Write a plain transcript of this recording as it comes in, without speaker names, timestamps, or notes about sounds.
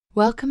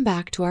Welcome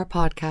back to our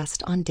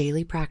podcast on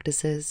daily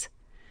practices.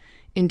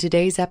 In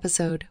today's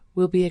episode,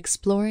 we'll be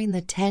exploring the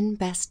 10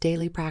 best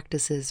daily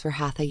practices for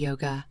Hatha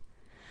Yoga.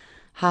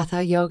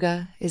 Hatha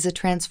Yoga is a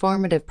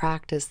transformative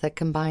practice that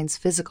combines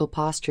physical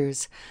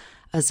postures,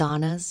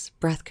 asanas,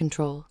 breath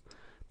control,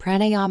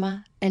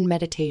 pranayama, and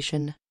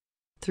meditation.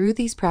 Through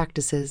these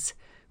practices,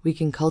 we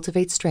can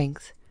cultivate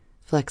strength,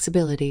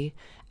 flexibility,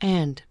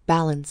 and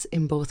balance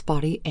in both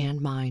body and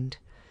mind.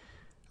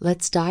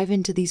 Let's dive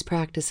into these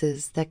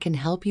practices that can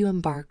help you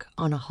embark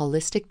on a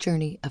holistic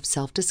journey of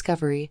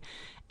self-discovery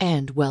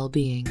and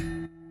well-being.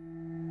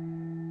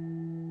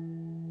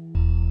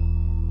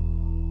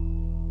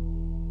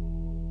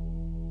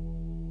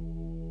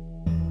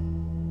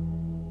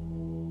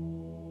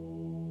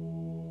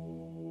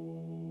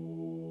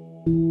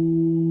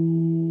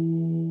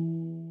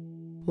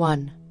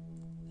 One,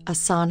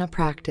 asana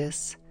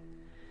practice.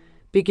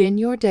 Begin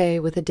your day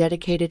with a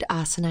dedicated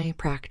asana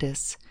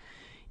practice.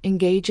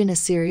 Engage in a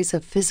series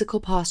of physical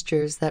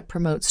postures that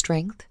promote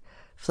strength,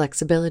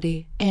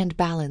 flexibility, and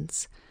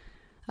balance.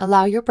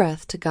 Allow your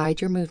breath to guide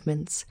your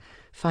movements,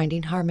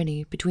 finding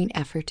harmony between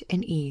effort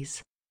and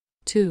ease.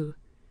 2.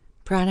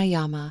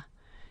 Pranayama.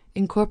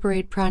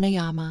 Incorporate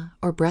pranayama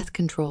or breath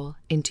control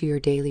into your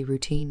daily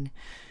routine.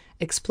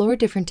 Explore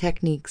different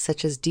techniques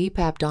such as deep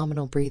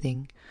abdominal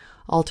breathing,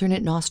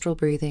 alternate nostril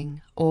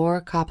breathing, or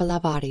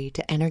Kapalabhati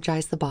to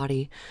energize the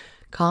body,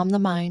 calm the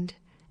mind,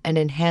 and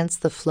enhance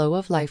the flow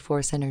of life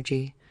force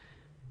energy.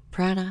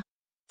 Prana.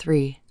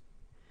 3.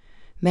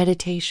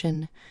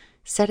 Meditation.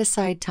 Set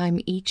aside time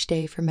each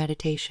day for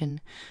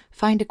meditation.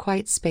 Find a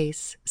quiet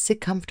space,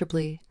 sit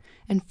comfortably,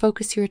 and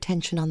focus your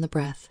attention on the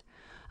breath,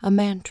 a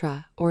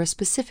mantra, or a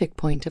specific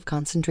point of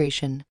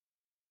concentration.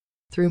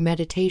 Through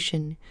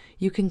meditation,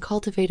 you can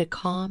cultivate a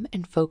calm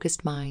and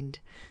focused mind,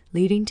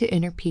 leading to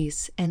inner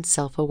peace and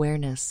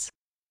self-awareness.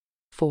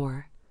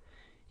 4.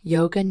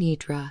 Yoga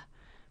Nidra.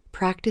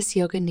 Practice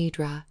Yoga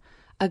Nidra,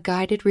 a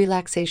guided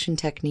relaxation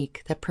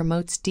technique that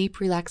promotes deep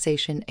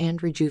relaxation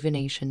and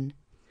rejuvenation.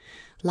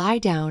 Lie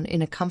down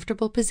in a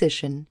comfortable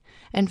position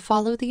and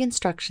follow the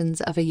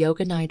instructions of a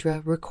Yoga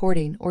Nidra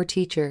recording or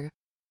teacher.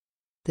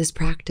 This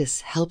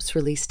practice helps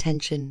release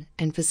tension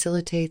and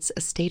facilitates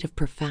a state of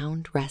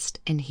profound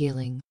rest and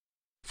healing.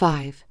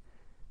 5.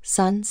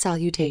 Sun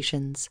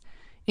salutations.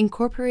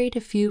 Incorporate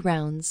a few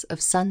rounds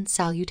of sun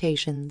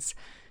salutations,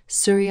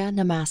 Surya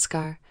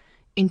Namaskar,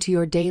 into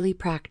your daily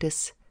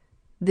practice.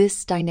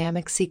 This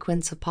dynamic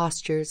sequence of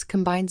postures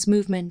combines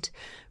movement,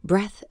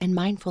 breath, and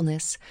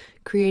mindfulness,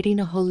 creating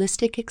a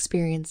holistic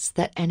experience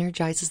that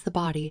energizes the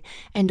body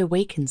and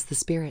awakens the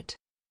spirit.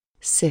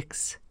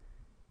 6.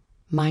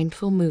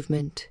 Mindful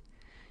movement.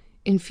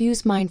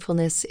 Infuse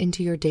mindfulness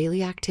into your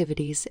daily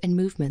activities and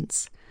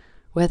movements.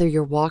 Whether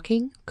you're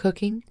walking,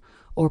 cooking,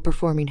 or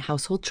performing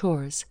household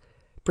chores,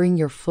 bring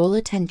your full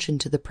attention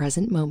to the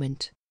present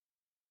moment.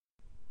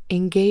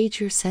 Engage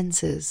your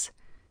senses.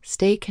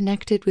 Stay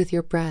connected with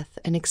your breath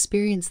and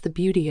experience the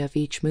beauty of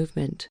each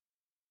movement.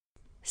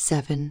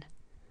 7.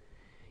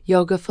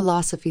 Yoga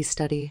philosophy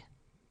study.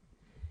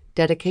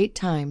 Dedicate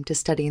time to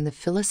studying the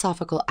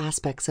philosophical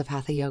aspects of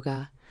Hatha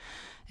Yoga.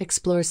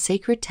 Explore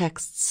sacred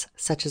texts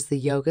such as the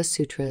Yoga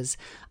Sutras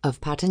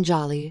of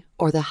Patanjali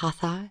or the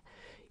Hatha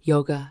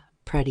Yoga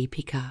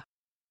Pradipika.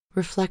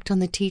 Reflect on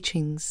the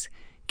teachings,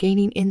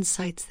 gaining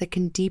insights that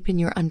can deepen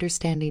your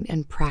understanding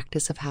and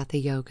practice of Hatha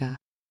Yoga.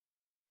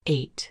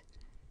 8.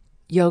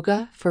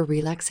 Yoga for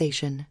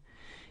relaxation.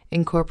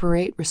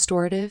 Incorporate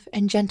restorative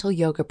and gentle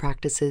yoga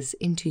practices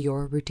into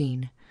your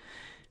routine.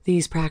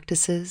 These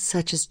practices,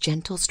 such as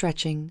gentle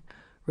stretching,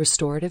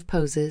 restorative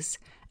poses,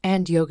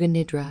 and Yoga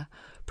Nidra,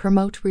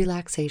 promote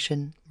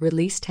relaxation,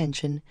 release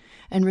tension,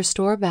 and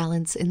restore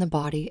balance in the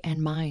body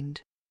and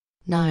mind.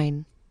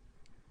 9.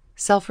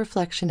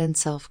 Self-reflection and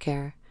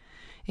self-care.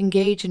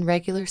 Engage in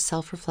regular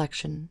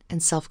self-reflection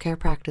and self-care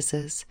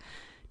practices.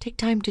 Take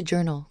time to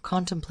journal,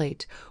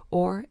 contemplate,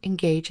 or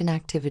engage in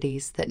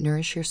activities that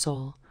nourish your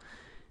soul.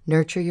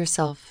 Nurture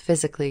yourself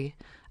physically,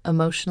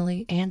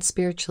 emotionally, and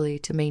spiritually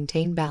to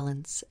maintain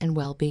balance and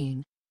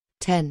well-being.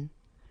 10.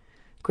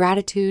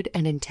 Gratitude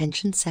and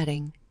intention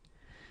setting.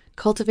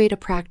 Cultivate a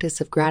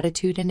practice of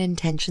gratitude and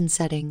intention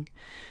setting.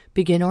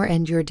 Begin or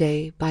end your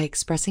day by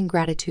expressing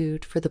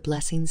gratitude for the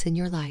blessings in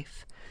your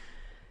life.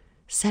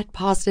 Set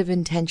positive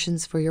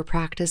intentions for your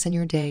practice and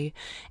your day,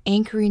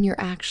 anchoring your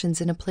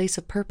actions in a place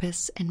of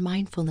purpose and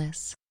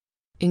mindfulness.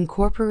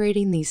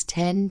 Incorporating these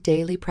 10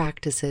 daily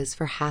practices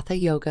for Hatha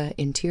Yoga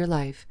into your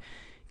life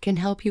can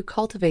help you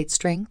cultivate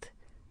strength,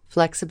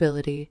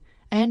 flexibility,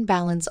 and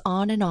balance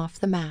on and off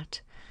the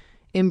mat.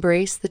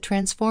 Embrace the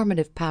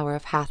transformative power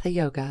of Hatha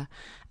Yoga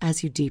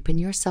as you deepen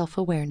your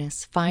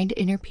self-awareness, find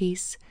inner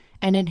peace,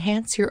 and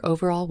enhance your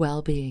overall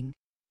well-being.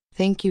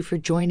 Thank you for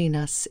joining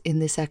us in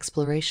this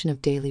exploration of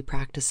daily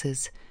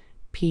practices,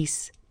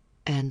 peace,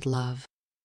 and love.